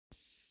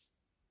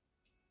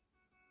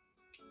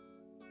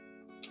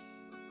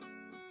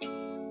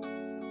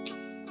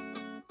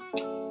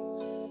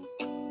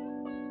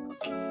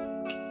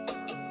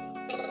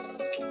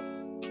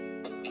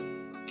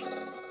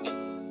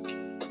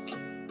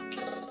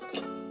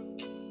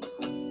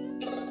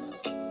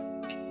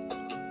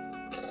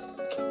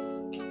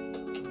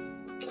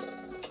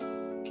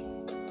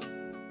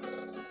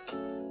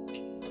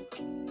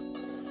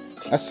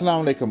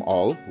Assalamu alaikum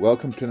all.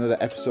 Welcome to another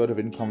episode of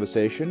In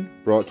Conversation,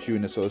 brought to you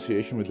in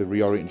association with the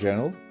Reorient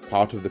Journal,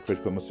 part of the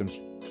Critical Muslim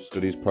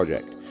Studies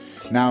project.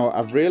 Now,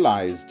 I've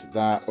realized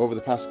that over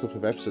the past couple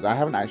of episodes, I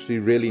haven't actually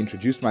really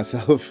introduced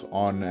myself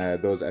on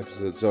those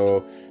episodes,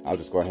 so I'll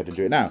just go ahead and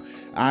do it now.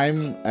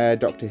 I'm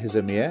Dr.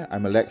 Hiza Mir.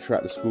 I'm a lecturer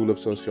at the School of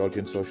Sociology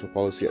and Social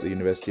Policy at the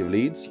University of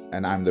Leeds,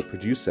 and I'm the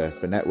producer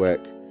for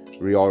Network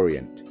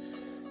Reorient.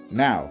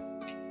 Now,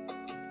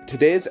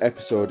 today's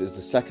episode is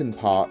the second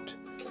part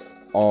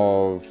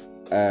of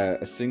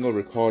a single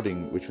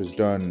recording which was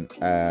done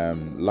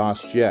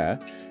last year.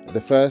 The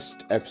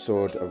first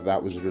episode of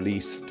that was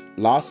released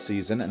last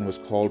season and was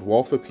called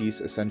War for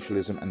Peace,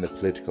 Essentialism and the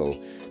Political.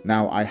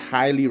 Now, I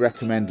highly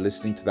recommend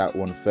listening to that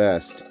one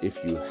first if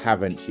you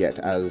haven't yet,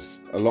 as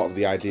a lot of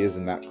the ideas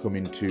in that come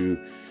into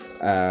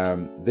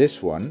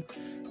this one.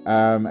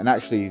 And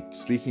actually,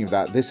 speaking of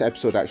that, this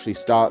episode actually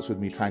starts with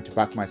me trying to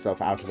back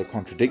myself out of a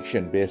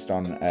contradiction based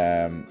on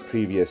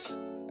previous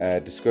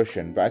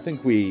discussion, but I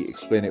think we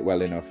explain it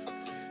well enough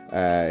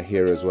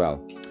here as well.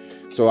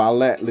 So I'll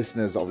let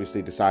listeners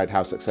obviously decide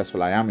how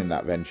successful I am in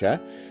that venture.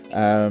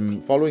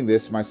 Following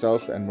this,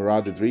 myself and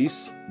Murad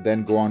Idris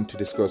then go on to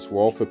discuss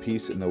War for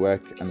Peace in the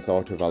work and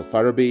thought of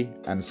Al-Farabi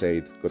and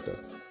Sayyid Qutb.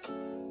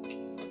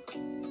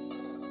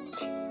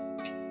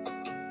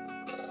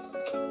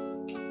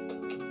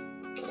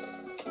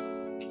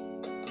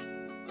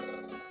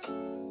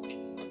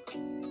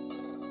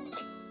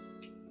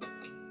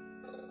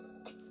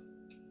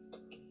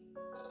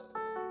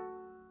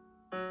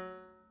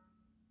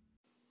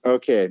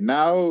 Okay,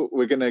 now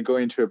we're going to go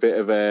into a bit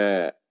of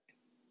a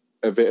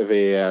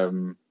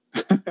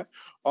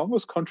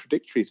almost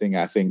contradictory thing,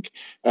 I think.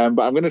 But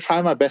I'm going to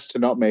try my best to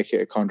not make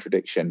it a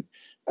contradiction.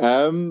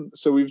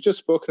 So we've just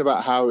spoken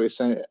about how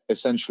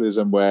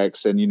essentialism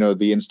works and,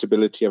 the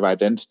instability of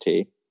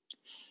identity.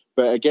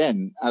 But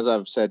again, as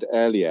I've said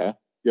earlier,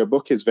 your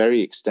book is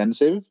very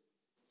extensive.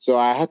 So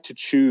I had to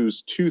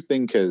choose two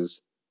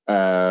thinkers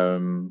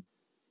to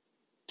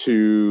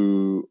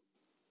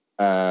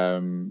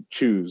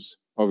choose,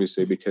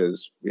 obviously,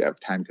 because we have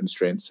time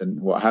constraints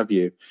and what have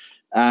you.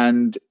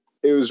 And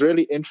it was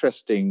really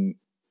interesting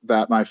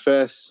that my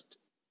first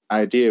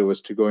idea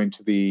was to go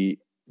into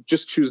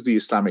just choose the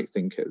Islamic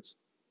thinkers.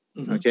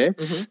 Mm-hmm. Okay.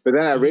 Mm-hmm. But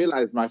then I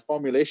realized my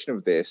formulation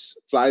of this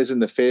flies in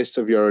the face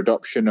of your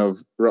adoption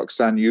of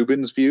Roxanne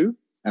Euban's view.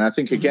 And I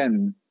think,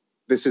 again,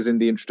 this is in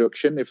the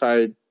introduction, if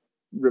I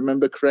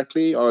remember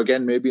correctly, or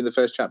again, maybe in the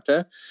first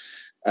chapter.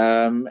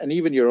 And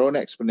even your own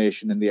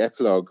explanation in the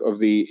epilogue of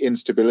the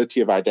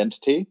instability of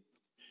identity.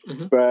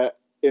 Mm-hmm. But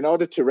in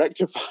order to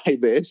rectify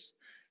this,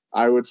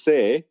 I would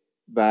say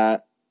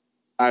that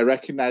I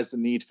recognize the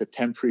need for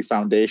temporary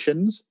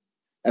foundations.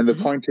 And the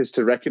point is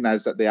to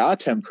recognize that they are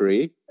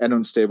temporary and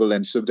unstable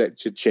and subject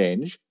to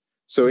change.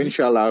 So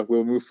inshallah,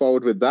 we'll move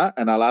forward with that.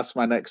 And I'll ask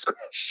my next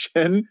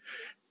question.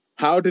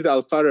 How did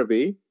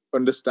Al-Farabi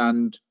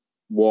understand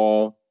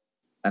war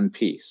and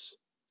peace?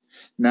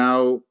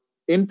 Now,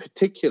 in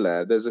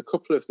particular, there's a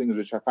couple of things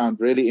which I found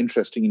really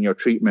interesting in your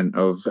treatment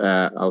of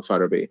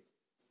Al-Farabi.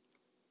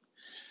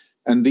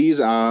 And these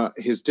are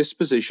his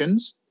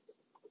dispositions,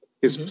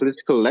 his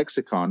political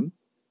lexicon,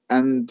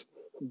 and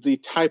the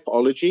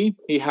typology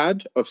he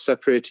had of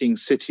separating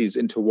cities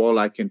into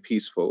warlike and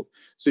peaceful.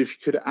 So if you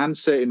could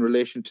answer in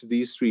relation to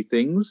these three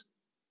things,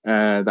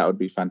 that would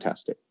be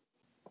fantastic.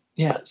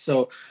 Yeah,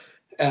 so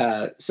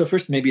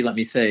first maybe let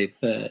me say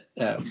that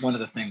one of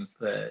the things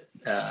that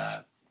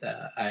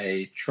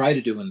I try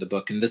to do in the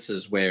book, and this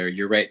is where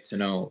you're right to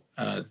know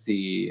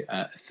the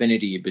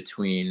affinity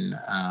between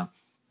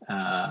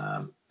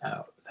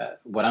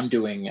what I'm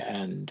doing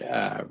and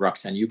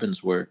Roxanne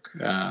Euban's work,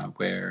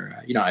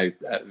 where I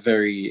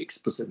very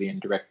explicitly and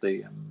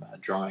directly am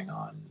drawing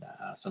on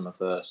some of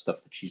the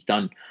stuff that she's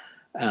done,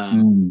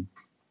 and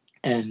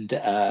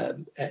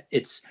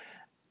it's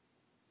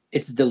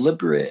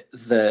deliberate.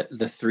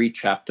 The three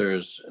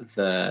chapters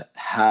that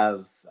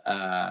have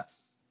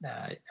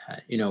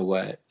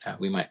what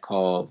we might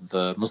call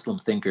the Muslim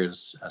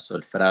thinkers, so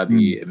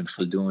Al-Farabi, Ibn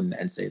Khaldun,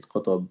 and Sayyid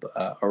Qutb,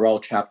 are all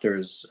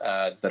chapters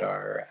that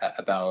are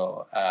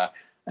about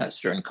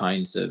certain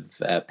kinds of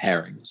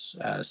pairings.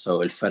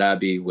 So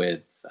Al-Farabi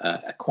with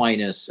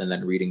Aquinas, and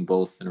then reading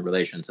both in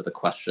relation to the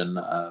question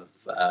of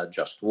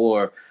just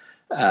war.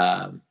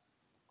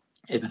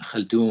 Ibn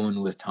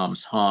Khaldun with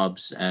Thomas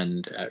Hobbes,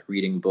 and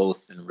reading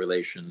both in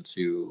relation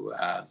to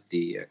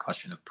the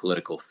question of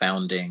political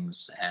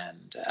foundings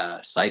and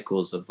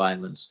cycles of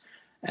violence,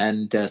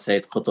 and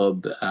Sayyid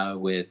Qutb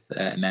with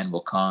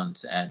Immanuel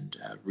Kant, and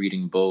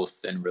reading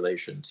both in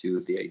relation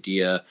to the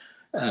idea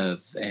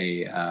of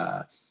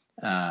a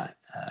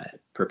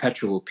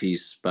perpetual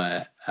peace,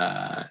 but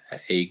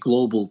a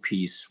global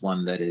peace,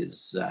 one that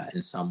is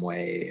in some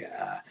way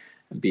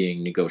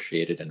being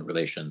negotiated in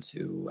relation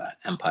to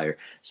empire.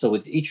 So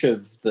with each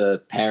of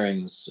the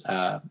pairings,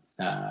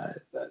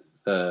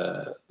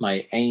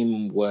 my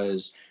aim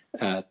was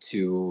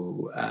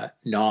to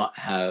not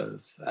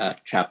have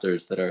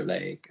chapters that are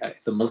like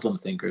the Muslim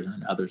thinkers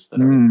and others that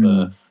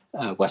are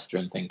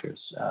Western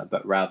thinkers,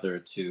 but rather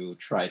to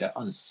try to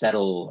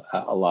unsettle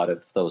a lot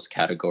of those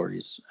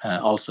categories,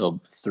 also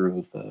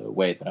through the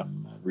way that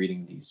I'm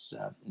reading these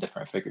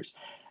different figures.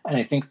 And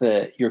I think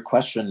that your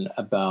question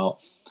about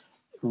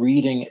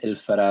reading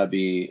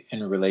Al-Farabi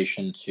in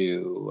relation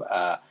to,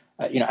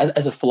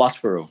 as a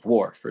philosopher of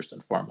war, first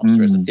and foremost,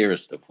 or as a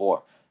theorist of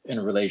war, in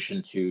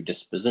relation to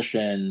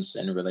dispositions,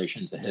 in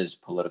relation to his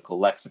political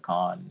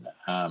lexicon,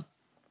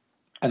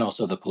 and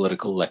also the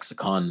political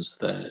lexicons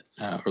that,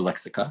 or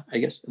lexica, I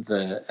guess,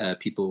 the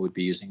people would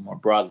be using more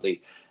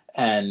broadly,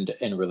 and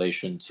in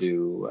relation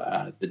to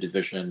the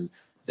division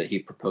that he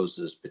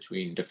proposes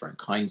between different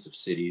kinds of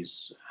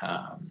cities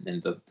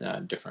and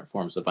the different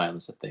forms of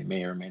violence that they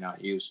may or may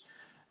not use.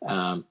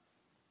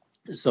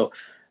 So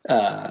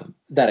that,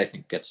 I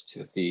think, gets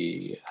to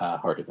the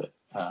heart of it.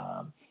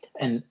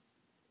 And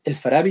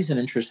Al-Farabi is an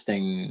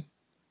interesting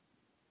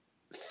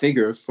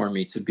figure for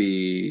me to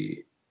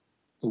be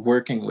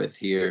working with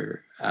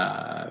here,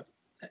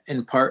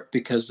 in part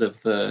because of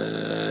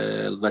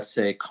the, let's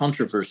say,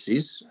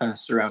 controversies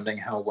surrounding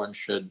how one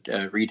should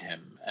read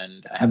him.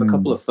 And I have a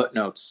couple of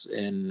footnotes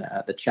in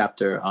the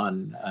chapter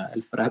on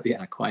Al-Farabi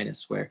and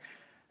Aquinas where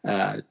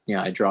I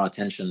draw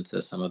attention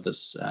to some of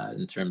this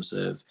in terms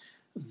of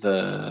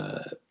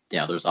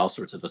there's all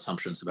sorts of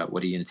assumptions about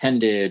what he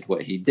intended,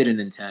 what he didn't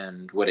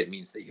intend, what it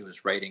means that he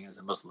was writing as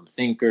a Muslim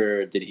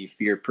thinker. Did he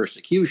fear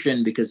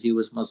persecution because he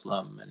was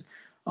Muslim? And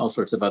all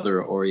sorts of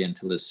other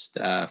Orientalist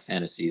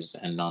fantasies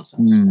and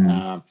nonsense.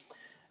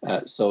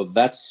 So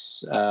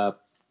that's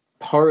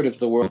part of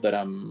the world that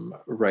I'm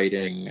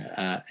writing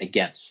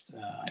against,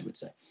 I would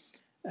say.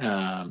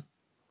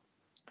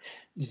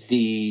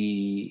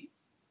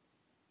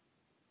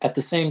 At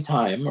the same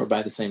time, or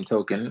by the same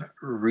token,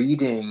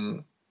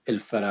 reading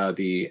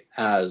Al-Farabi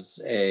as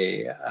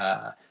a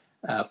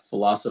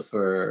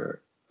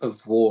philosopher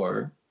of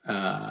war,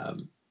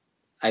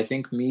 I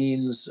think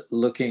means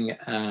looking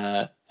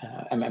at,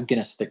 I'm going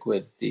to stick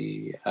with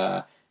the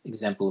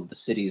example of the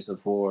cities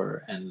of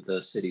war and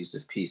the cities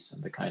of peace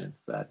and the kind of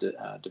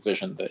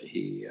division that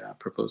he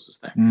proposes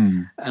there.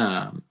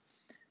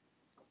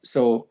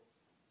 So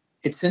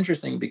it's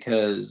interesting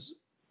because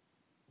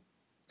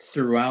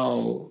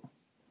throughout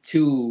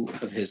two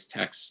of his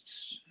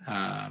texts,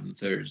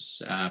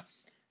 there's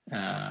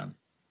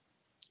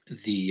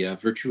the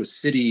Virtuous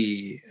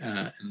City,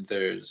 and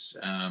there's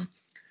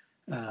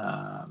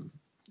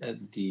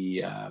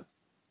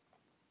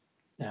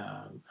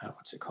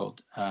what's it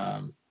called?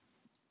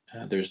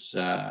 There's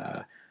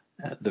the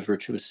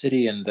Virtuous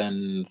City, and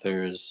then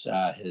there's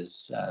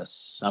his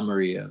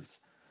summary of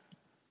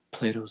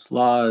Plato's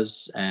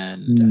laws,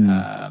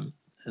 and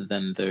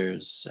then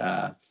there's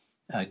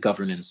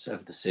Governance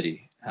of the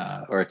City,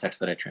 or a text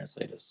that I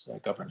translate as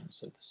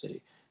Governance of the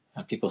City.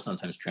 People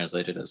sometimes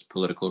translate it as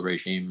political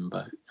regime,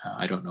 but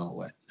I don't know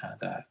what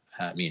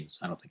that means.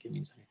 I don't think it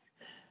means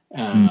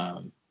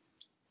anything.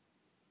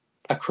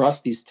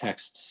 Across these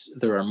texts,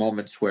 there are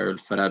moments where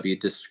Al-Farabi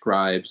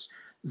describes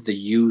the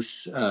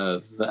use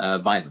of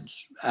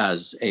violence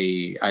as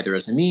either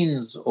as a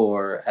means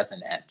or as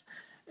an end.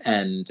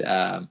 And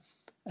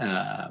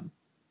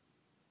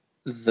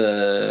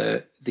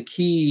the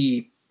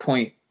key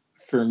point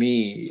for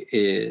me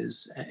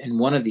is in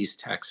one of these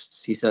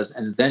texts, he says,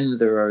 and then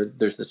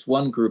there's this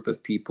one group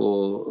of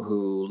people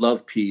who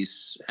love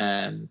peace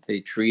and they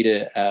treat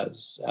it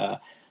as the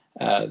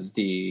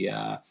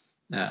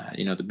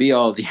be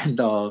all, the end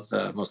all,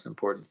 the most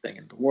important thing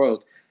in the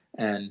world.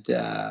 And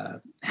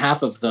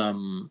half of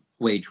them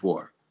wage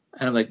war.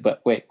 And I'm like,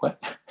 but wait,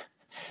 what?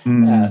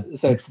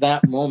 So it's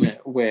that moment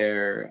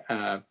where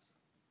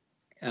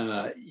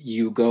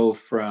you go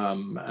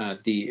from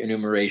the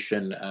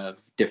enumeration of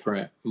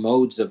different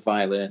modes of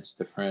violence,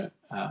 different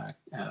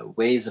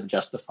ways of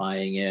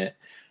justifying it,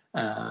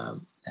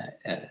 and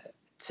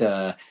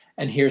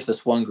here's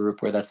this one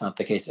group where that's not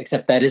the case,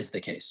 except that is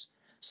the case.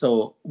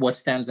 So what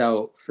stands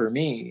out for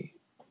me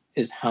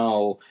is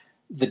how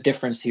the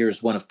difference here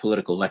is one of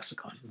political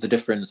lexicon. The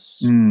difference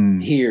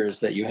here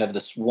is that you have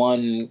this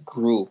one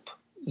group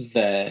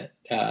that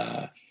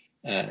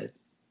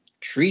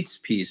treats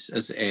peace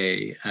as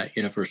a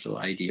universal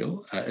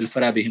ideal.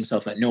 Al-Farabi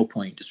himself at no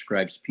point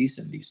describes peace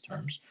in these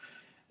terms.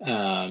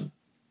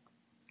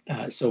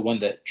 So one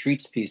that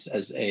treats peace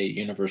as a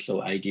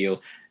universal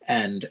ideal,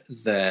 and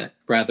that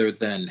rather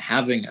than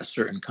having a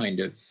certain kind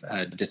of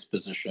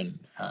disposition,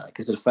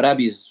 because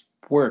Al-Farabi's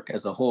work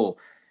as a whole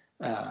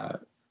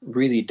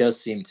really does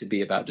seem to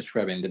be about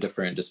describing the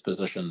different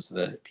dispositions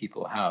that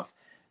people have.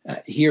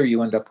 Here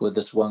you end up with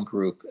this one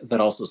group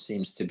that also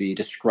seems to be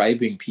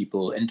describing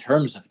people in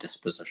terms of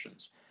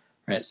dispositions,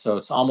 right? So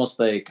it's almost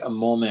like a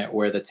moment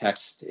where the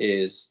text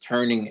is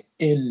turning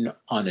in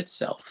on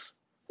itself,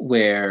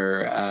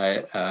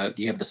 where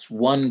you have this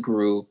one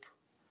group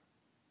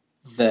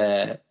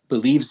that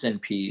believes in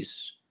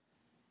peace,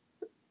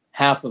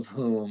 half of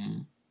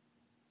whom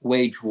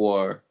wage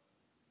war,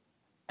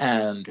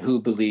 and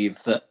who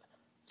believe that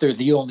they're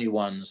the only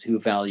ones who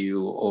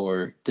value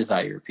or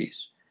desire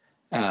peace.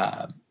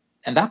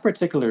 And that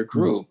particular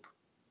group,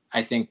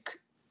 I think,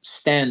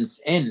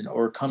 stands in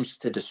or comes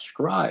to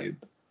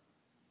describe,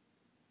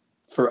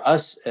 for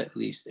us at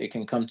least, it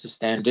can come to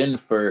stand in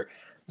for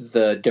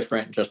the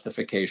different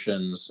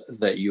justifications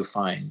that you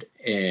find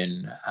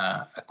in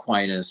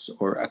Aquinas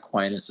or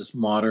Aquinas's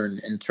modern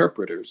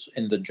interpreters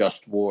in the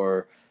just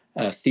war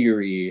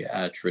theory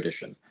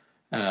tradition.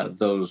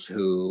 Those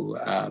who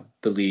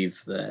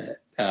believe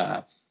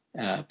that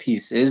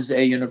peace is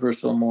a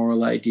universal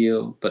moral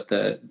ideal, but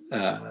that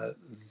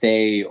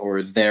they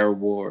or their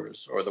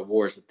wars or the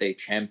wars that they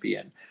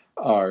champion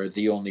are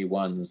the only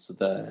ones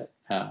that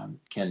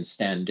can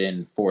stand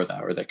in for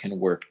that or that can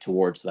work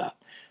towards that.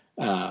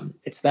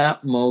 It's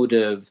that mode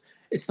of,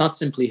 it's not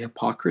simply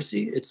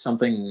hypocrisy, it's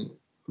something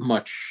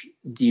much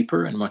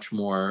deeper and much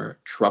more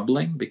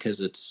troubling because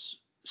it's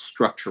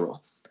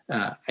structural.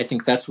 I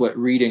think that's what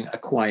reading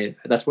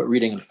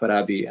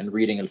Al-Farabi and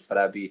reading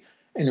Al-Farabi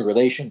in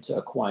relation to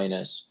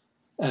Aquinas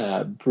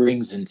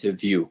brings into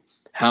view,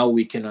 how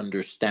we can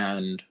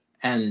understand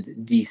and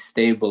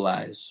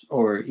destabilize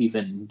or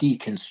even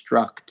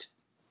deconstruct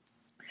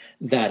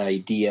that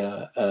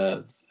idea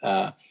of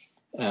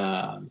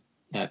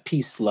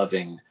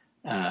peace-loving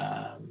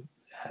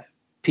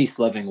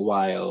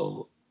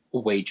while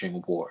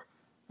waging war.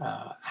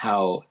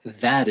 How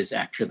that is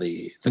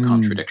actually the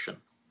contradiction.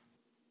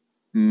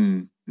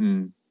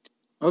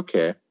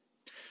 Okay.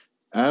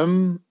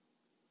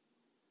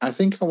 I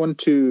think I want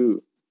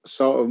to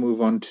sort of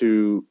move on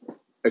to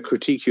a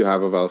critique you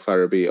have of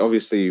Al-Farabi.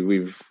 Obviously,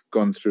 we've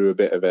gone through a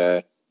bit of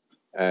a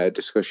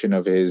discussion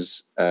of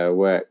his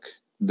work.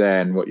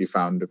 Then what you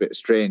found a bit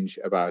strange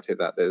about it,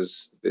 that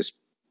there's this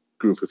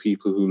group of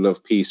people who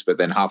love peace, but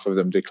then half of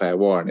them declare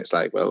war. And it's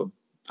like, well,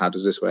 how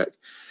does this work?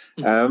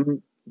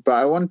 But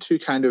I want to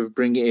kind of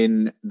bring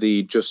in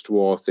the just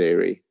war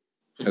theory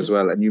as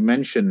well. And you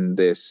mentioned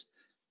this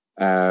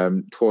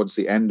towards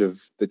the end of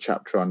the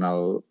chapter on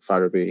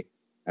Al-Farabi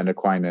and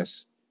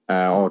Aquinas,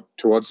 or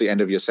towards the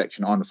end of your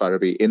section on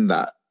Farabi in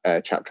that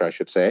chapter, I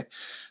should say,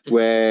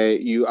 where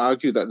you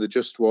argue that the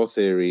just war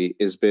theory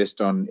is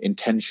based on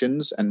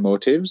intentions and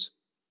motives,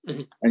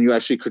 and you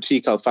actually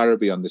critique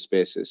Al-Farabi on this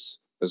basis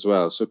as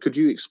well. So could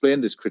you explain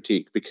this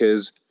critique?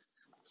 Because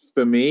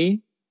for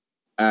me,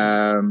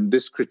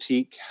 this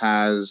critique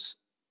has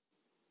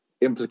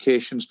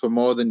implications for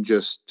more than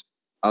just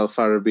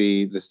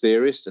Al-Farabi the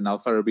theorist and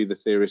Al-Farabi the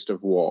theorist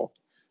of war.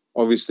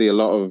 Obviously, a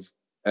lot of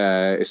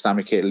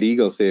Islamic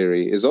legal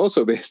theory is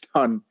also based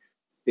on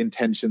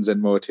intentions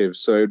and motives.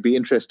 So it'd be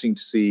interesting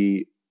to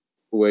see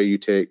where you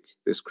take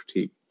this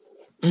critique.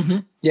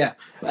 Yeah.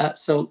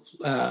 So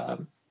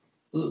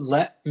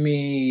let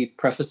me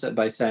preface it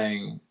by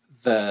saying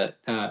that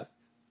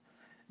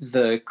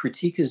the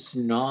critique is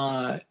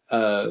not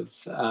of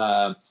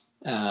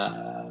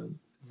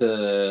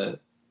the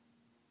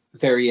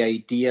very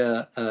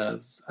idea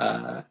of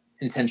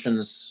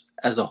intentions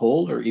as a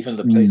whole, or even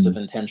the place of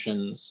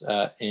intentions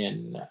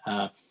in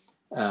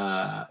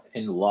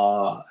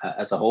law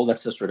as a whole.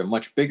 That's a sort of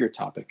much bigger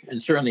topic,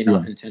 and certainly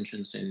not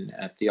intentions in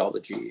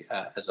theology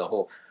as a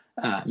whole.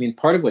 I mean,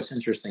 part of what's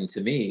interesting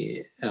to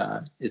me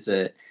is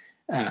that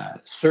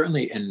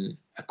certainly in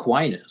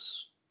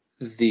Aquinas,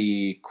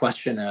 the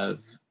question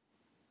of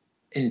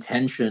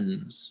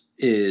intentions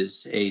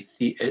is a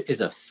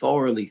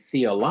thoroughly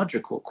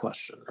theological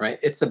question, right?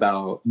 It's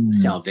about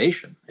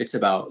salvation. It's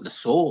about the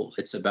soul.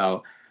 It's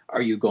about,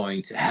 are you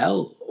going to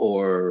hell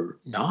or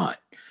not?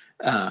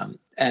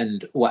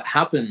 And what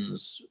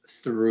happens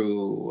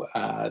through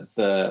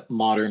the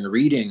modern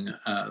reading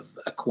of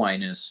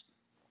Aquinas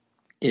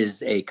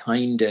is a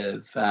kind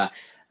of,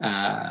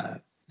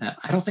 I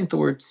don't think the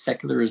word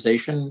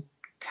secularization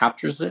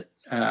captures it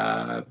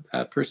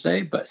per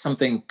se, but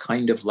something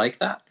kind of like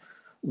that,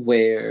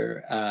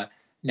 where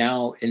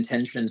now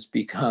intentions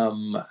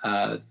become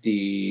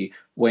the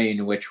way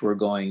in which we're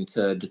going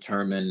to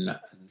determine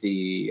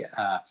the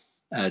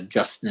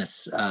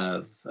justness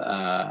of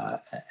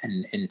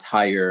an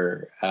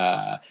entire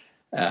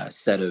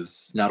set of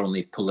not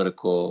only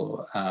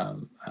political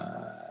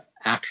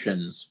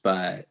actions,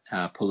 but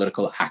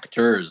political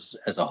actors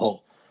as a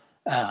whole.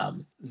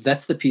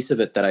 That's the piece of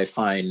it that I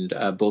find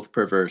both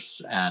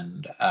perverse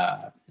and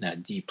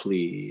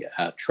deeply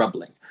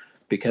troubling.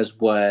 Because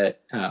what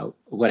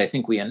I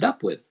think we end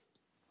up with,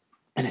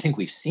 and I think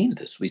we've seen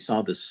this, we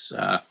saw this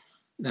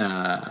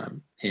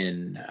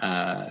in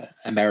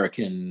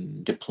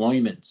American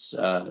deployments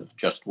of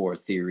just war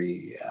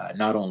theory,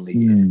 not only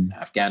in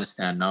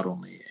Afghanistan, not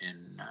only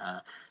in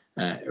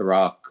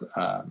Iraq,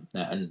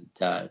 and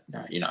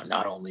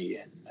not only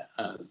in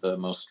the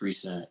most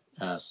recent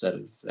set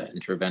of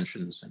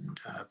interventions and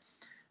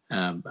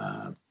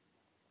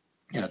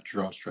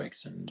drone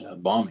strikes and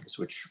bombings,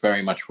 which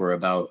very much were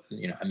about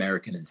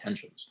American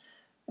intentions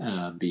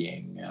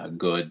being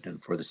good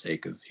and for the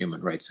sake of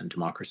human rights and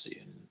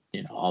democracy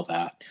and all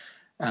that.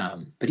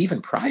 But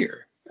even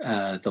prior,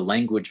 the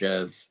language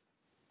of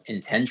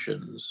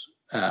intentions,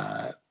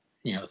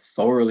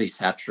 thoroughly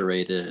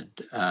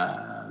saturated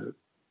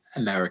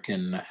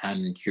American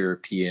and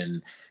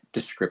European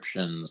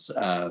descriptions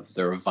of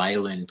their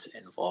violent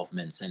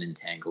involvements and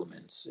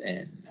entanglements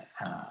in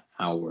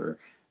our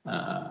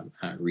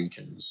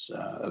regions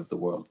of the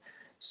world.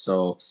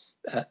 So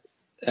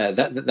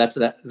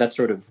that's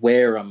sort of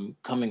where I'm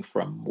coming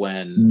from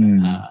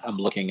when I'm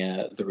looking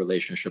at the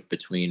relationship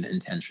between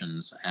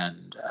intentions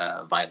and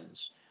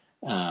violence.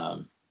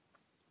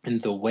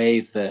 And the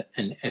way that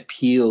an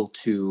appeal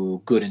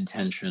to good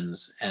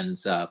intentions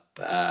ends up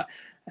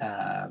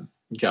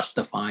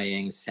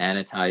justifying,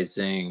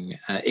 sanitizing,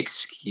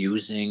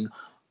 excusing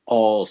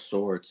all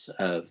sorts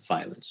of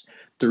violence.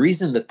 The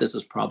reason that this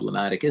is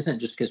problematic isn't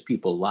just because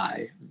people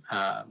lie,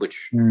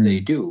 which they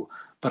do,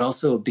 but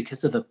also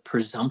because of the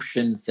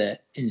presumption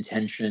that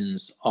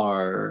intentions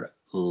are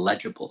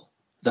legible,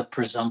 the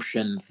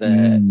presumption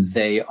that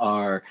they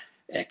are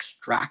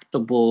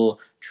extractable,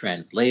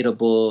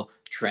 translatable,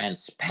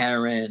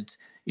 transparent.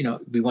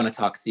 We want to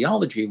talk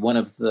theology. One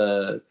of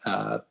the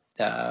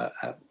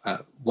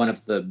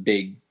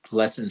big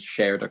lessons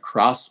shared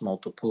across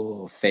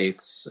multiple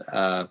faiths,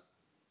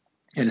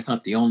 and it's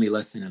not the only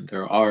lesson, and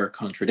there are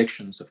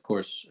contradictions, of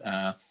course.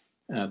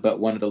 But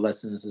one of the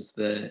lessons is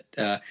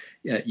that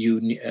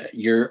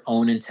your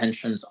own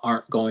intentions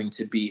aren't going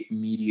to be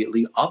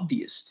immediately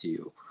obvious to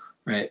you,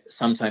 right?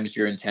 Sometimes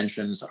your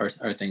intentions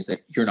are things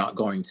that you're not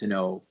going to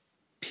know,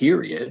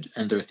 period,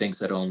 and they're things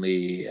that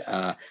only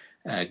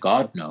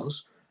God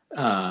knows.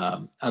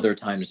 Other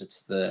times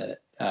it's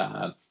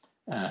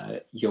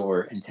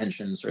your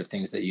intentions are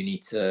things that you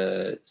need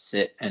to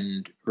sit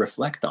and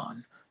reflect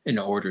on in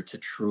order to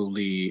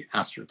truly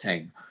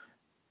ascertain.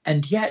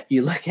 And yet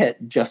you look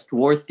at just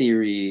war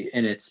theory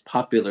in its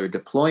popular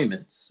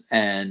deployments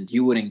and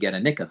you wouldn't get a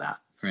nick of that,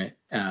 right?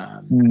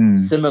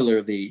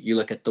 Similarly, you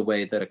look at the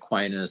way that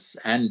Aquinas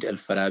and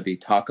Al-Farabi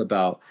talk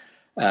about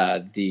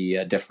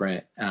the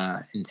different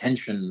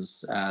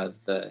intentions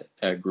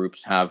the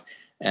groups have,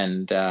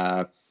 and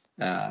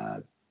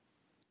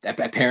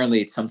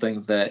apparently it's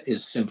something that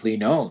is simply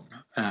known,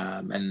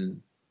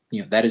 and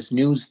that is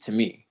news to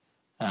me.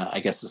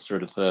 I guess is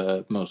sort of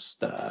the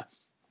most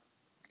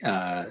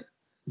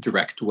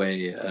direct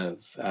way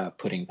of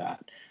putting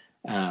that.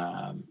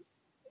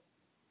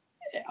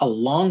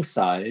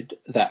 Alongside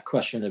that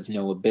question of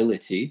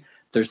knowability,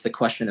 there's the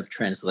question of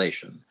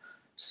translation.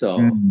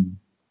 So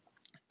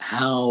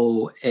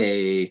how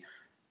a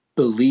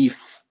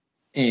belief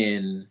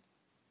in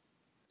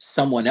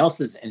someone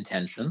else's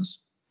intentions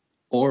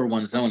or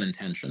one's own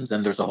intentions,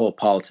 and there's a whole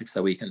politics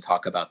that we can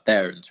talk about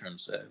there in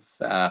terms of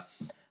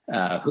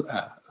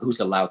who's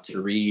allowed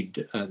to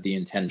read the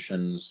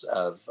intentions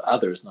of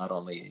others, not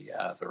only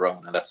their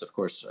own. And that's, of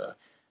course,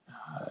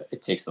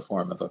 it takes the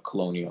form of a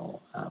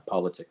colonial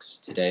politics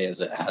today,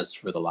 as it has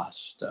for the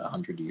last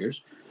 100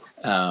 years.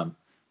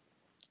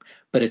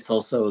 But it's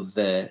also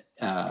that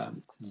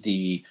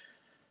these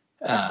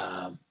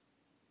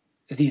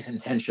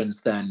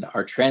intentions then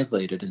are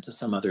translated into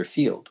some other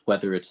field,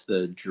 whether it's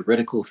the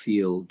juridical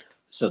field,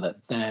 so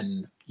that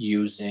then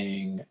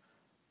using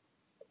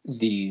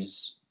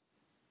these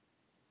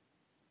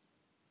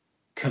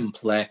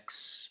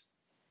complex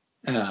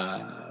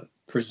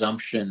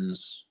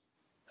presumptions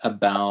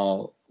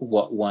about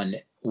what one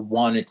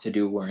wanted to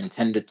do or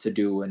intended to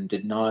do and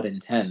did not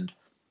intend,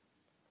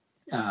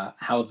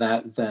 how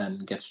that then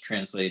gets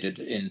translated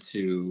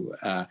into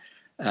a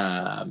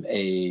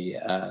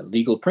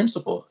legal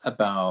principle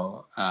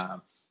about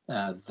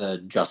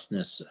the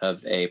justness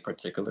of a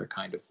particular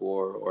kind of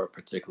war or a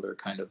particular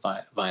kind of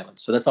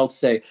violence. So that's all to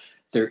say,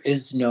 there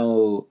is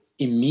no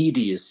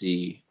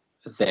immediacy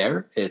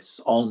there. It's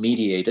all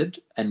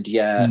mediated, and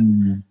yet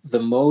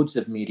the modes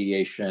of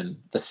mediation,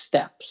 the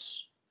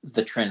steps,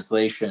 the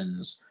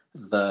translations,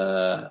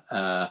 the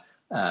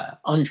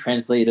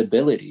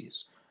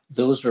untranslatabilities,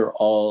 those are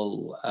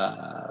all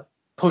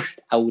pushed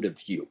out of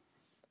view.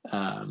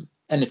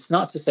 And it's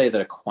not to say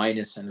that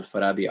Aquinas and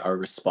Farabi are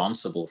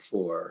responsible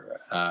for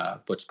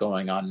what's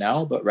going on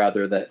now, but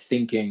rather that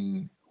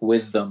thinking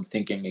with them,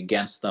 thinking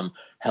against them,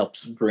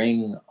 helps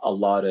bring a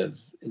lot of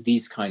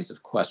these kinds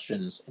of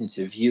questions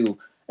into view,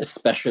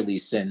 especially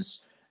since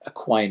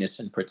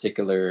Aquinas in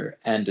particular,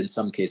 and in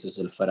some cases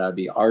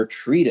Al-Farabi, are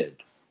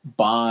treated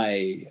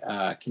by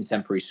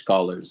contemporary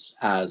scholars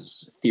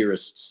as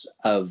theorists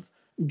of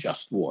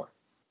just war.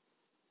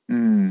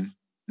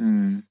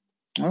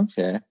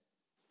 Okay.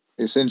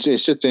 It's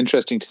just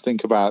interesting to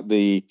think about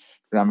the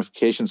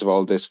ramifications of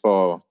all this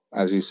for,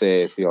 as you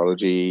say,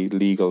 theology,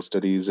 legal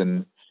studies,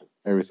 and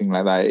everything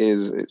like that.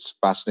 It's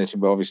fascinating,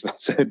 but obviously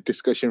that's a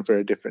discussion for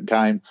a different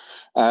time.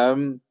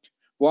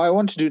 What I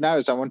want to do now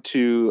is I want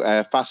to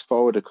fast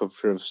forward a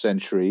couple of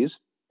centuries,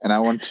 and I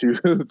want to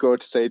go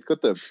to Sayyid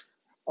Qutb,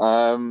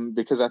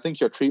 because I think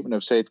your treatment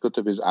of Sayyid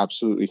Qutb is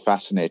absolutely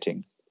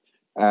fascinating.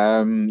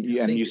 And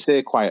you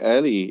say quite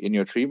early in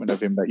your treatment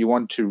of him that you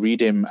want to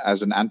read him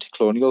as an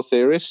anti-colonial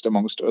theorist,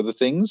 amongst other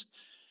things,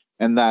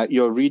 and that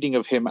your reading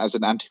of him as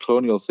an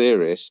anti-colonial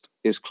theorist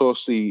is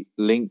closely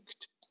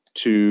linked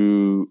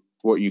to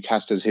what you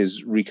cast as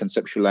his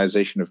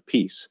reconceptualization of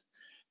peace.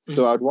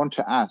 So I'd want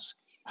to ask,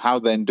 how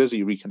then does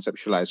he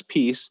reconceptualize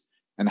peace,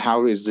 and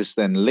how is this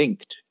then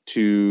linked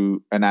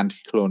to an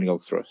anti-colonial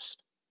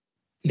thrust?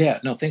 Yeah,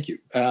 no, thank you.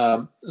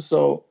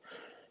 So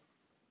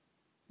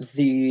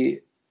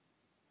the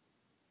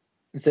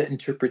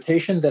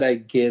interpretation that I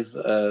give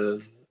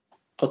of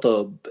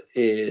Qutb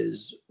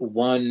is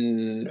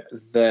one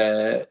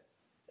that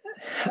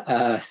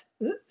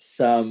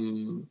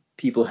some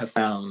people have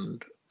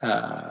found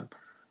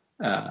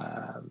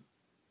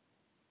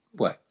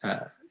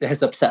it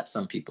has upset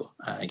some people.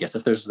 I guess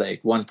if there's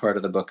like one part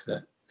of the book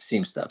that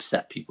seems to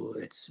upset people,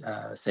 it's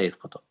Sayyid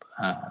Qutb.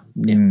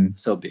 Yeah,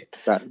 so be it.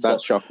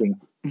 That's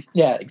shocking.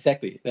 Yeah,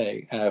 exactly.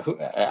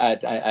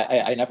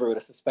 I never would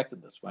have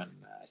suspected this when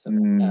I said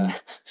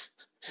it.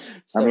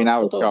 So, I mean, I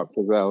was shocked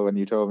as well when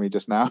you told me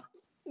just now.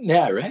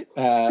 Yeah, right.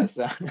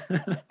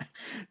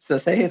 So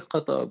Sayyid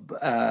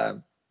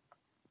Qutb,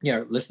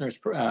 listeners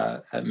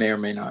may or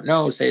may not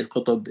know, Sayyid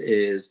Qutb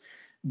is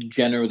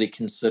generally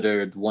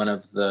considered one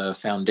of the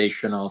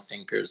foundational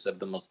thinkers of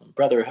the Muslim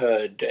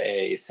Brotherhood,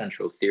 a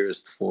central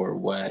theorist for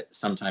what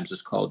sometimes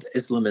is called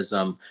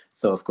Islamism,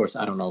 though, of course,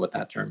 I don't know what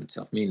that term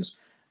itself means.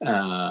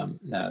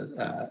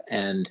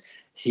 And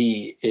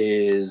he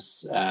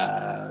is,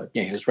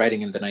 he was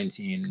writing in the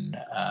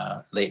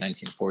late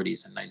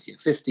 1940s and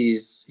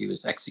 1950s. He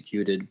was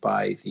executed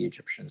by the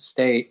Egyptian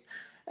state.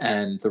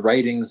 And the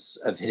writings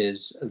of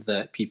his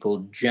that people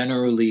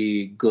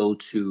generally go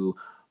to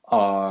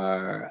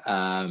are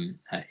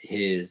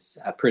his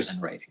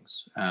prison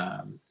writings,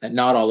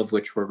 not all of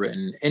which were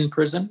written in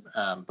prison,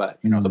 but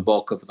the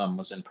bulk of them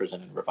was in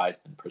prison and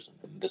revised in prison.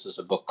 And this is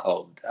a book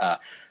called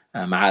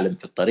Ma'alim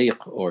fi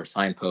Tariq, or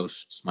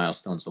Signposts,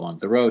 Milestones Along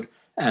the Road,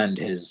 and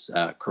his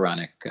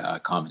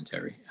Quranic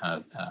commentary,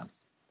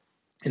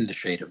 In the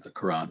Shade of the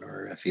Quran,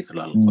 or Fi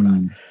Dhilal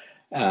al-Quran.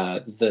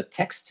 The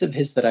texts of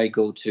his that I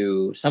go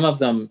to, some of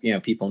them,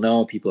 people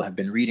know, people have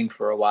been reading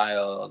for a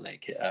while,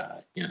 like,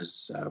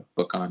 his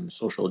book on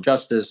social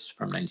justice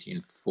from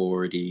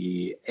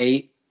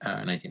 1948,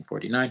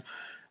 1949.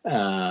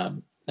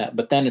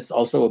 But then it's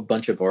also a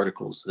bunch of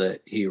articles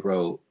that he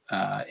wrote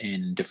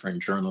in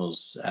different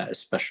journals,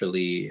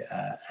 especially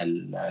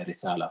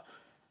Al-Risala.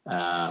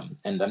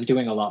 And I'm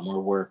doing a lot more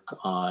work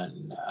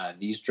on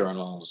these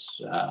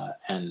journals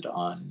and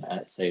on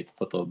Sayyid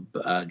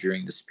Qutb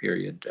during this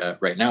period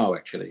right now,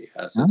 actually.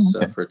 So it's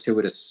a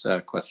fortuitous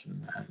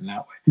question in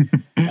that way.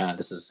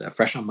 This is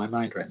fresh on my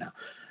mind right now.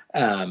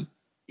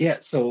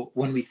 So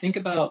when we think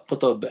about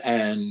Qutb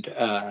and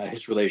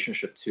his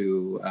relationship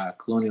to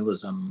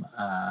colonialism,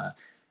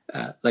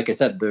 like I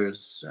said,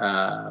 there's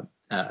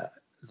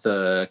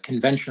the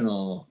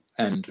conventional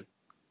and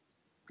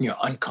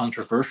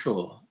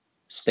uncontroversial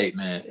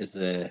statement is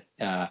that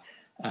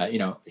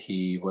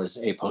he was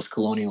a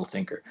post-colonial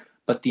thinker,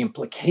 but the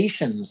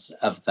implications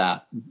of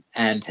that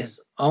and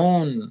his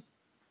own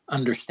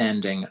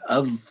understanding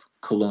of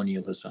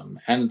colonialism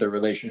and the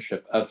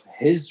relationship of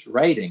his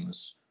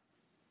writings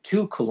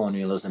to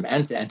colonialism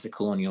and to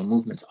anti-colonial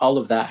movements, all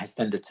of that has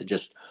tended to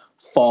just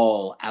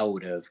fall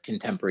out of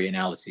contemporary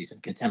analyses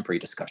and contemporary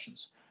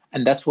discussions.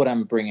 And that's what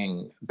I'm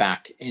bringing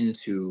back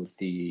into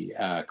the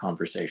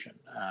conversation.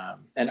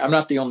 And I'm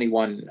not the only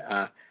one.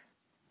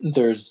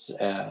 There's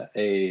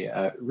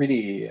a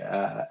really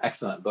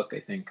excellent book, I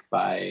think,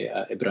 by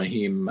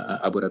Ibrahim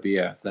Abu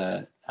Rabia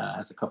that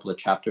has a couple of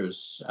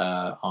chapters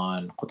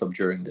on Qutb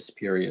during this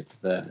period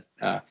that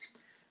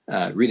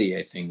really,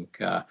 I think,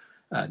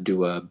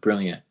 do a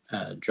brilliant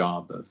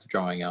job of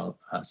drawing out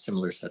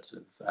similar sets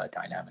of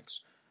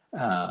dynamics.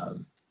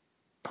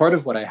 Part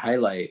of what I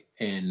highlight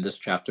in this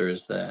chapter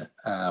is that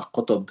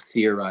Qutb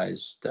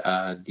theorized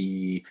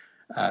the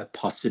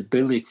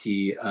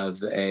possibility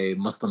of a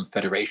Muslim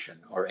federation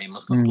or a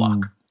Muslim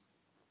bloc.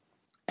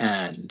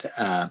 And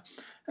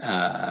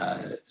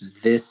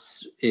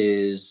this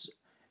is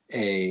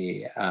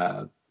a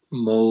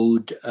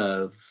mode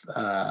of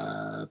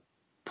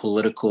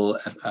political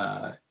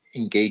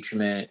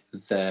engagement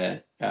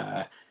that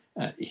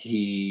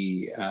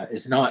he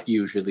is not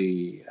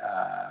usually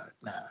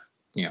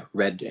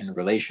read in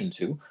relation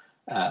to.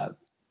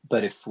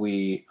 But if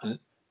we...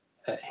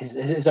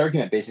 his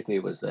argument basically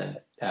was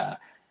that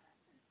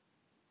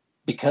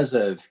because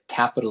of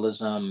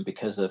capitalism,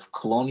 because of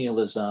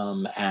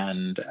colonialism,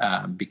 and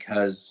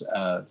because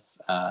of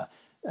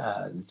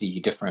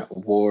the different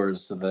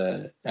wars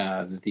that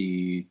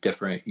the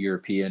different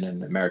European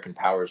and American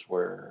powers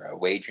were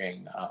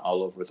waging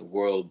all over the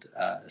world,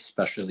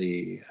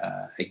 especially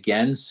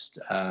against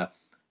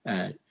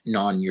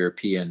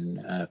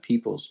non-European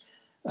peoples,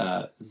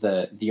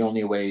 the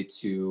only way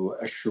to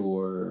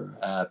assure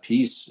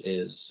peace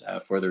is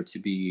for there to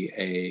be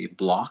a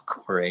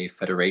bloc or a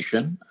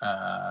federation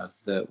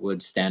that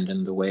would stand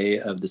in the way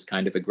of this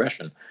kind of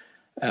aggression.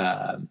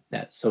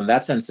 So in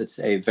that sense, it's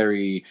a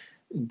very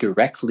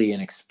directly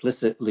and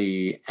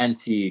explicitly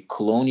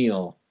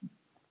anti-colonial,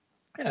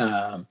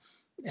 a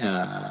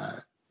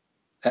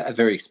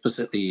very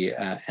explicitly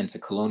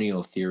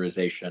anti-colonial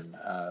theorization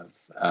of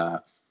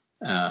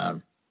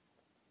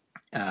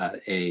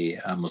a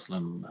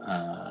Muslim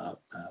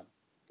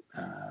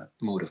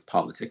mode of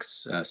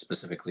politics,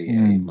 specifically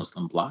a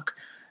Muslim bloc.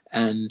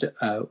 And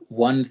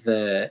one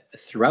that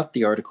throughout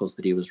the articles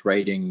that he was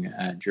writing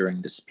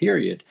during this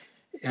period,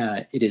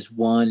 it is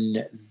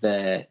one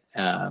that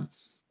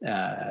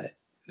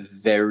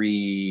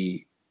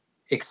very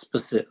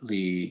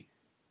explicitly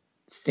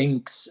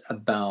thinks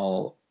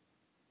about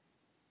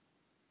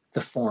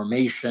the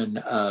formation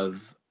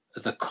of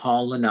the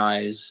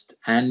colonized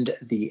and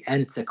the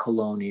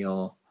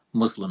anti-colonial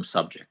Muslim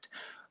subject.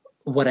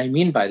 What I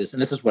mean by this,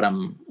 and this is what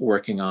I'm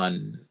working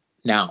on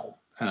now,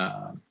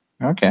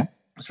 Okay.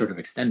 sort of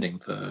extending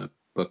the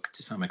book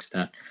to some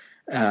extent.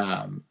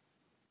 Qutb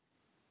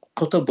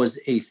was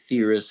a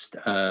theorist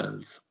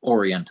of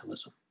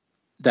Orientalism.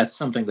 That's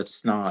something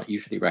that's not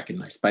usually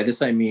recognized. By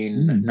this, I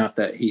mean not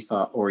that he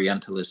thought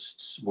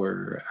Orientalists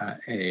were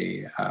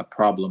a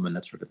problem and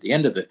that's sort of the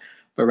end of it,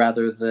 but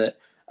rather that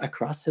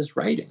across his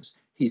writings,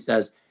 he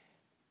says,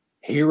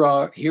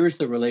 here's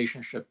the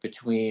relationship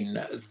between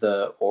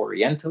the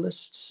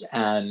Orientalists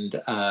and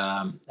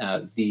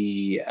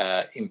the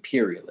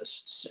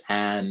imperialists,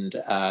 and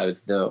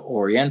the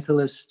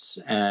Orientalists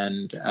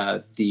and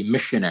the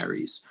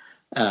missionaries.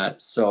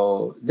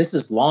 So this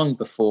is long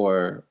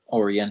before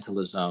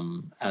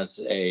Orientalism as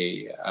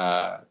a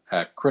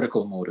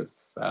critical mode of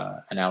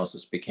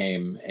analysis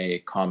became a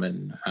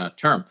common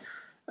term.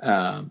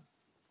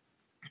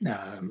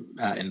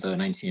 In the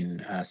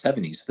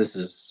 1970s. This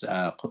is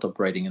Qutb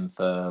writing in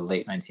the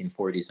late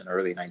 1940s and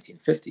early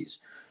 1950s.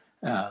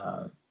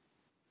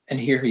 And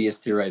here he is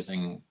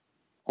theorizing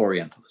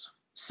Orientalism.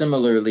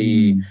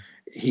 Similarly,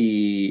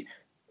 he,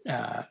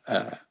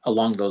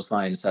 along those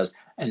lines, says,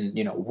 and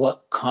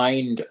what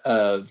kind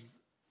of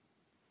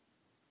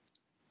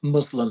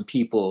Muslim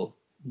people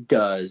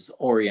does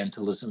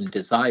Orientalism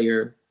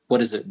desire? What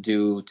does it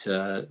do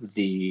to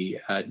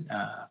the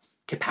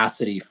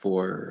capacity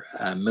for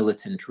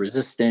militant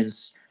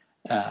resistance?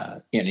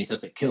 And he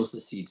says it kills the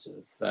seeds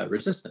of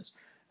resistance.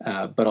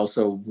 But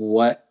also,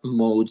 what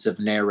modes of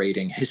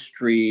narrating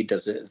history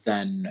does it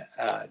then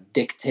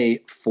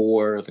dictate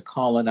for the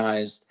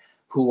colonized?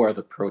 Who are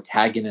the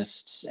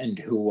protagonists and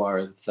who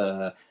are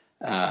the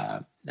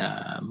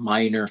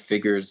minor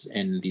figures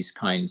in these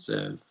kinds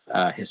of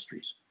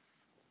histories?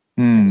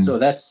 So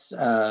that's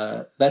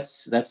a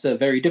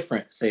very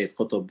different Sayyid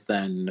Qutb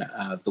than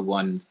the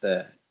one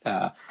that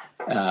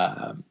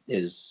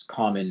is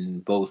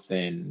common both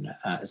in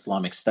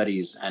Islamic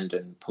studies and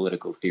in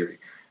political theory.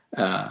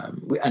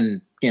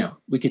 And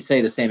we could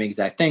say the same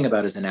exact thing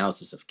about his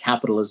analysis of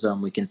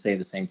capitalism. We can say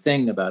the same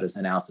thing about his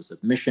analysis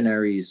of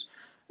missionaries.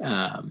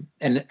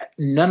 And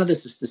none of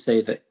this is to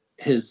say that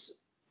his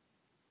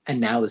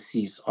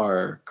analyses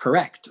are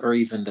correct or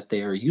even that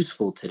they are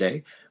useful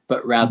today,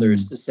 but rather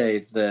it's to say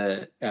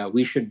that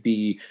we should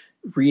be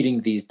reading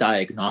these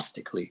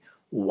diagnostically.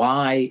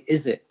 Why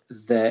is it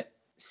that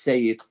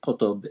Sayyid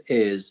Qutb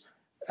is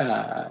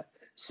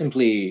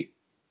simply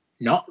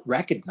not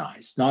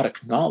recognized, not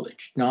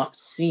acknowledged, not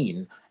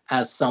seen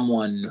as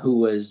someone who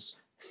was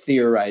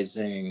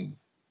theorizing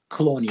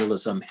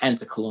colonialism,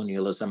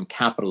 anti-colonialism,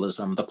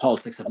 capitalism, the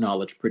politics of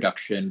knowledge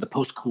production, the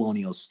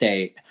post-colonial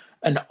state,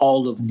 and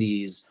all of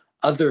these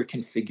other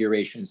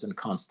configurations and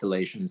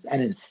constellations,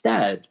 and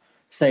instead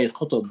Sayyid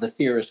Qutb, the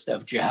theorist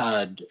of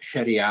jihad,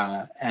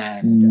 sharia,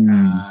 and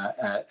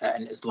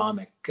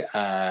Islamic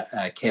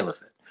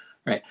caliphate,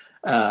 right?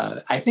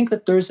 I think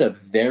that there's a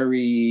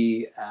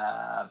very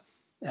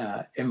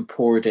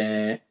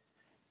important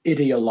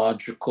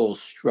ideological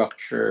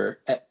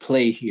structure at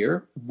play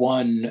here,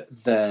 one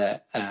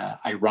that,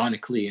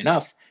 ironically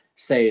enough,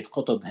 Sayyid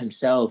Qutb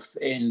himself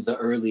in the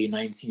early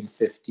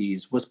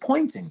 1950s was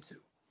pointing to.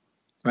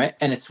 Right,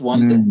 and it's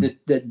one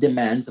that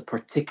demands a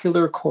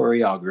particular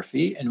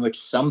choreography in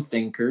which some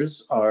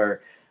thinkers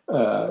are,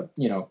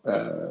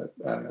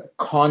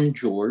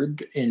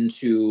 conjured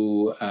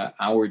into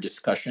our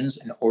discussions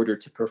in order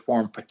to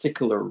perform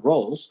particular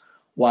roles,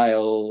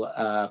 while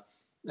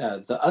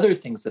the other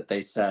things that they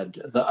said,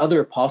 the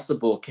other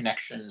possible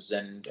connections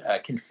and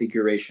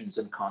configurations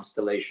and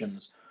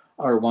constellations,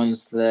 are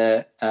ones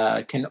that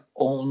can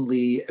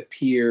only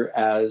appear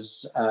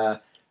as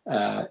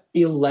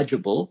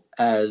illegible,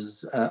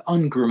 as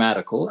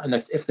ungrammatical, and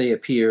that's if they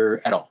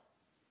appear at all.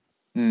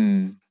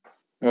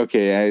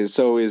 Okay, it's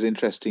always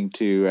interesting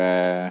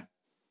to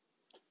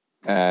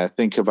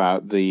think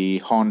about the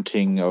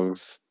haunting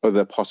of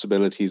other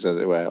possibilities, as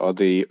it were, or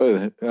the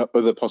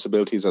other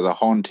possibilities as a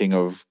haunting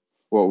of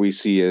what we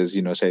see as,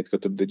 Sayyid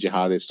Qutb, the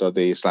jihadist, or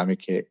the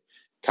Islamic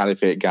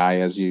caliphate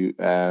guy, as you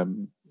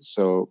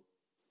so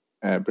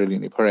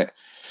brilliantly put it.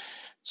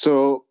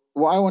 So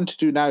what I want to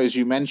do now is,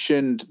 you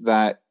mentioned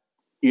that,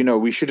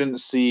 we shouldn't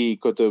see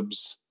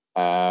Qutb's,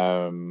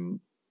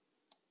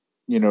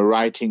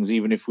 writings,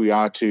 even if we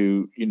are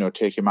to,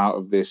 take him out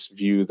of this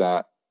view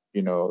that,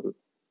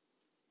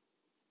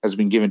 has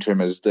been given to him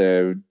as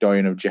the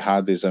doyen of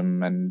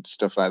jihadism and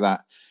stuff like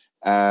that,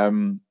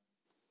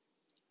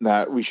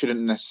 that we shouldn't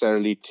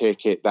necessarily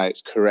take it that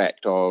it's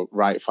correct or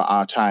right for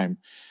our time.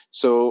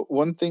 So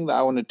one thing that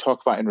I want to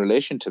talk about in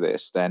relation to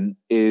this then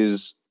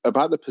is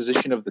about the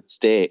position of the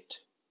state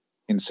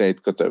in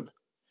Sayyid Qutb.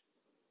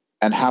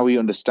 and how he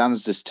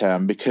understands this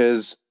term,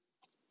 because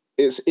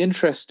it's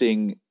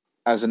interesting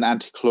as an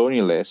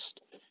anti-colonialist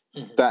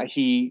that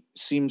he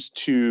seems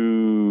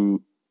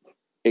to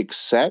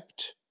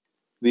accept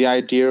the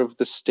idea of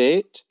the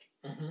state.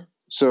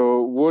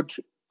 So would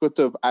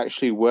Qutb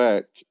actually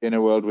work in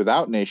a world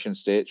without nation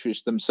states,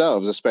 which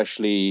themselves,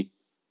 especially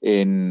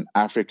in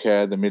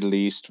Africa, the Middle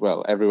East,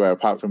 well, everywhere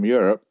apart from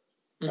Europe,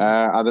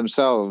 are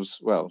themselves,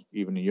 well,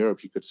 even in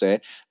Europe, you could say,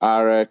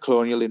 are a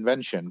colonial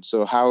invention.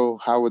 So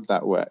how would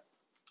that work?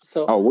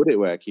 So, would it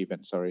work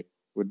even? Sorry,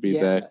 would be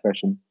the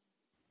question.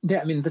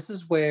 Yeah, I mean, this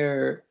is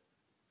where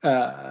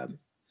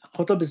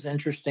Qutb is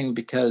interesting,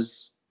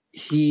 because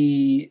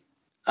he,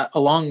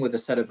 along with a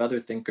set of other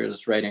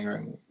thinkers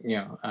writing,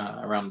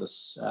 around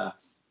this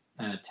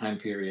time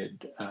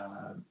period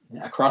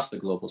across the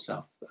global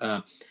South,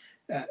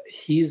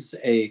 he's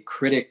a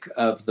critic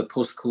of the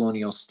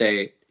post-colonial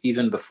state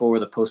even before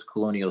the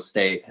post-colonial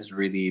state has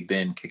really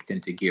been kicked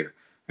into gear,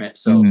 right?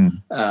 So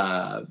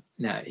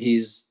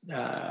he's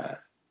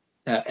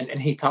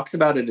and he talks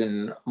about it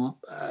in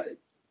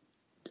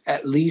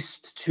at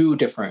least two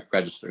different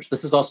registers.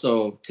 This is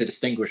also to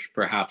distinguish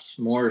perhaps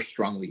more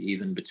strongly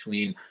even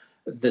between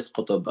this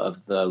Qutb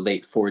of the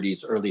late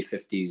 40s, early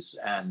 50s,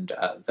 and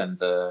then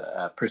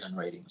the prison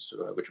ratings,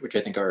 which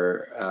I think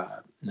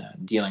are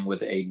dealing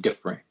with a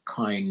different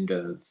kind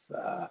of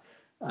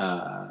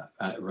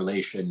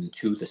relation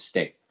to the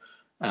state.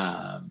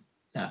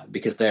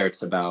 Because there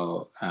it's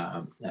about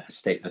a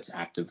state that's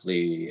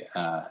actively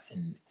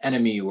an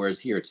enemy, whereas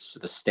here it's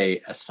the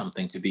state as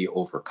something to be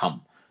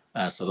overcome.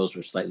 So those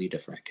are slightly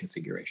different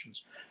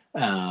configurations.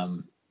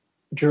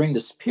 During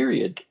this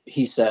period,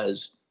 he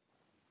says,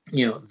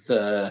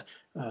 the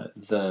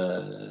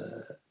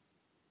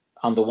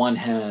on the one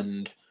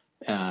hand,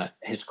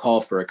 his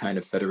call for a kind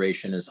of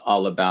federation is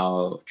all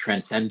about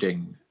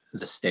transcending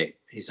the state.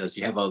 He says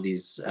you have all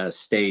these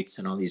states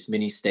and all these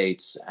mini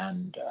states,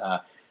 and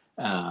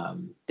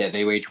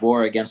they wage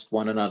war against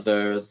one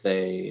another.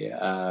 They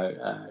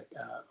are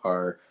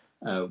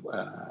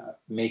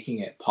making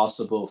it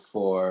possible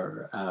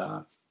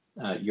for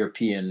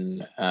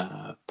European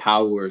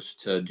powers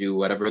to do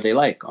whatever they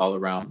like all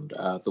around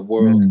the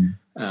world.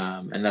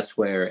 And that's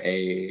where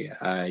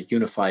a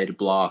unified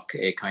bloc,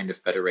 a kind of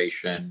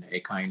federation, a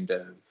kind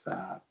of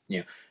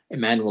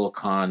Immanuel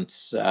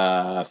Kant's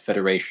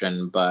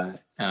federation,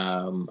 but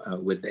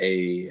with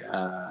a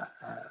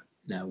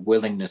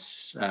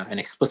willingness, an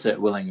explicit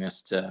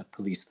willingness to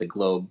police the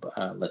globe,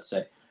 let's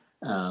say.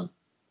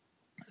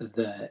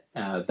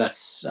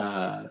 That's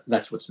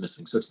what's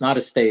missing. So it's not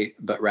a state,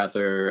 but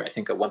rather, I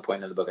think at one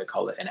point in the book I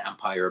call it an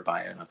empire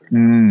by another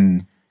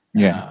name.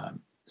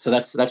 So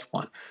that's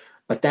one.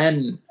 But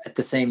then at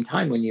the same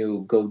time, when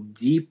you go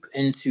deep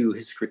into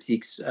his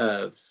critiques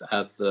of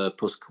the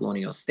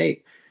post-colonial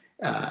state,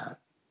 I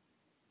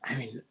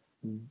mean,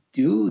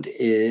 dude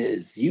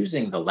is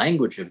using the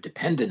language of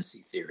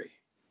dependency theory,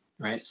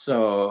 right?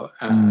 So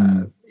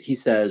he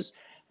says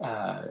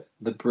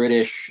the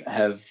British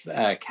have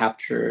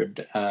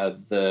captured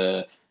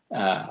the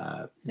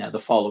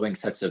following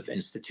sets of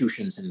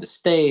institutions in the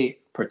state,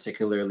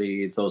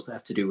 particularly those that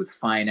have to do with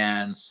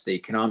finance, the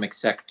economic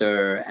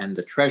sector, and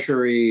the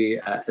treasury,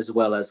 as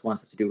well as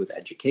ones that have to do with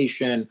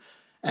education.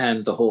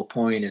 And the whole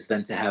point is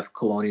then to have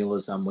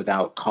colonialism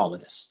without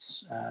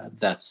colonists.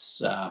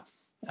 That's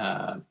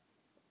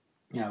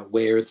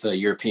where the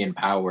European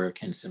power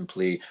can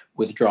simply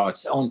withdraw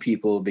its own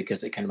people,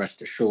 because it can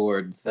rest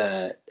assured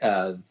that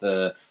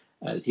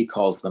as he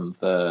calls them,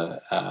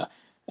 the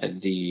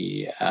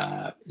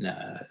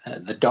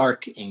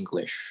dark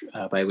English,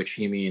 by which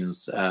he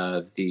means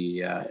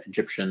the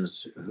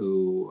Egyptians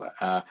who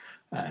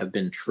have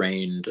been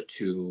trained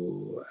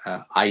to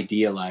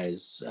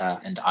idealize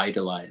and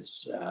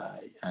idolize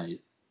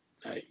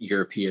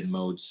European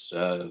modes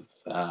of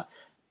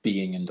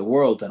being in the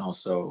world, and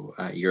also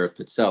Europe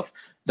itself,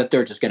 that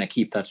they're just going to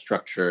keep that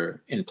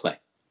structure in play,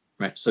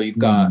 right? So you've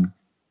got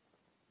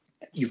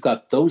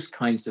those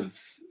kinds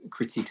of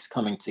critiques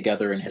coming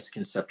together in his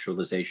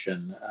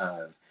conceptualization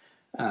of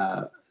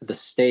the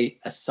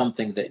state as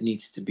something that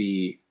needs to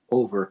be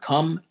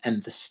overcome,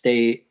 and the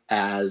state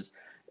as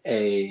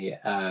a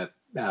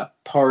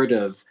part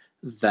of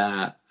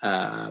that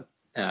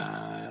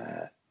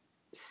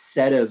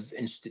set of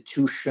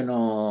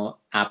institutional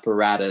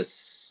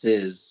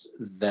apparatuses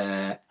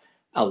that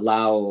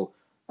allow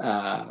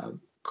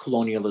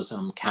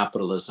colonialism,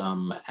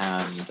 capitalism,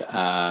 and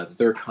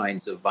their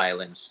kinds of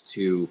violence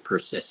to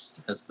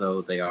persist as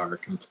though they are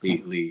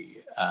completely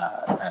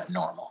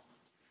normal.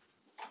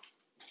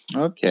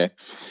 Okay.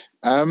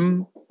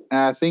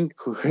 I think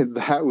with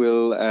that,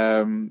 we'll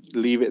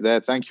leave it there.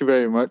 Thank you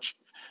very much,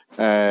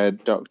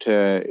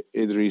 Dr.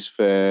 Idris,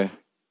 for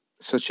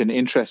such an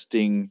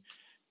interesting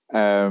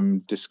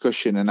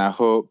discussion. And I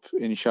hope,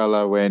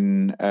 inshallah,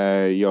 when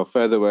your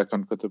further work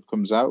on Qutb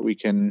comes out, we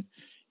can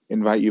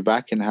invite you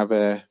back and have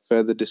a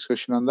further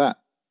discussion on that.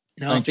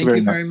 No, thank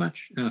you very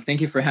much. No,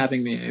 thank you for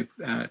having me.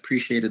 I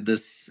appreciated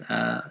this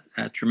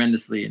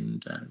tremendously,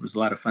 and it was a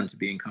lot of fun to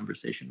be in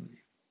conversation with you.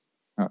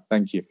 Oh,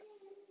 thank you.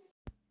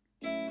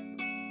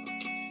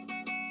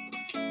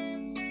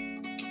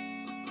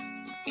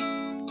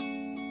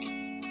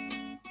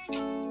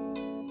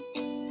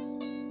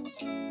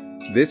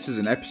 This is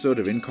an episode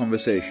of In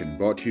Conversation,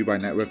 brought to you by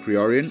Network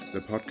Reorient, the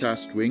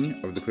podcast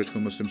wing of the Critical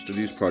Muslim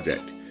Studies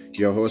project.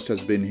 Your host has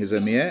been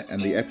Hiza Mir,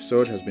 and the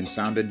episode has been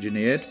sound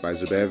engineered by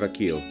Zubair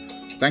Vakil.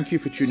 Thank you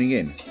for tuning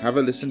in. Have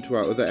a listen to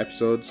our other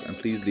episodes, and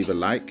please leave a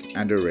like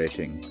and a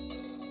rating.